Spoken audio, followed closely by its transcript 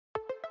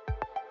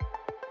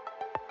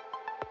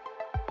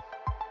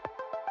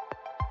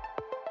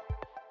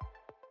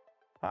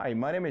Hi,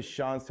 my name is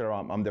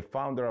Sarram. I'm the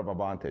founder of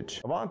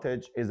Avontage.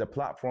 Avontage is a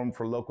platform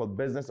for local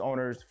business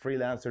owners,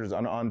 freelancers,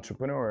 and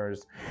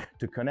entrepreneurs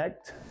to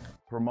connect,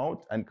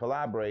 promote, and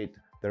collaborate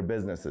their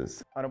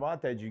businesses. On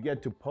Avontage, you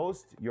get to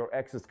post your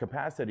excess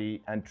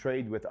capacity and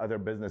trade with other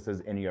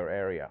businesses in your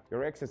area.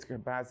 Your excess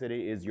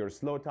capacity is your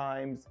slow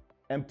times,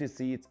 empty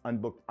seats,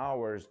 unbooked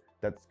hours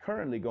that's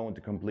currently going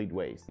to complete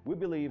waste. We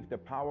believe the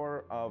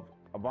power of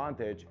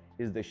Avontage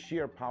is the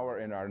sheer power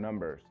in our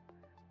numbers.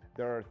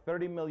 There are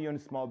 30 million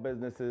small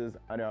businesses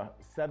and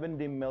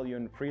 70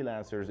 million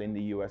freelancers in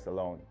the US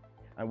alone.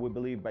 And we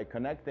believe by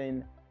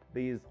connecting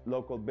these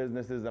local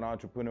businesses and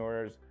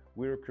entrepreneurs,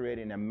 we're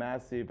creating a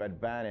massive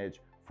advantage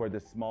for the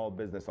small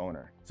business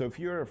owner. So if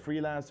you're a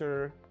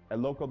freelancer, a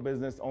local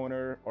business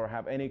owner, or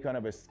have any kind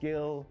of a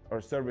skill or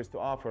service to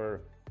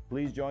offer,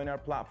 please join our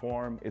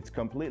platform. It's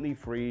completely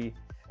free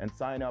and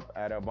sign up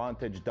at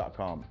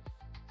avontage.com.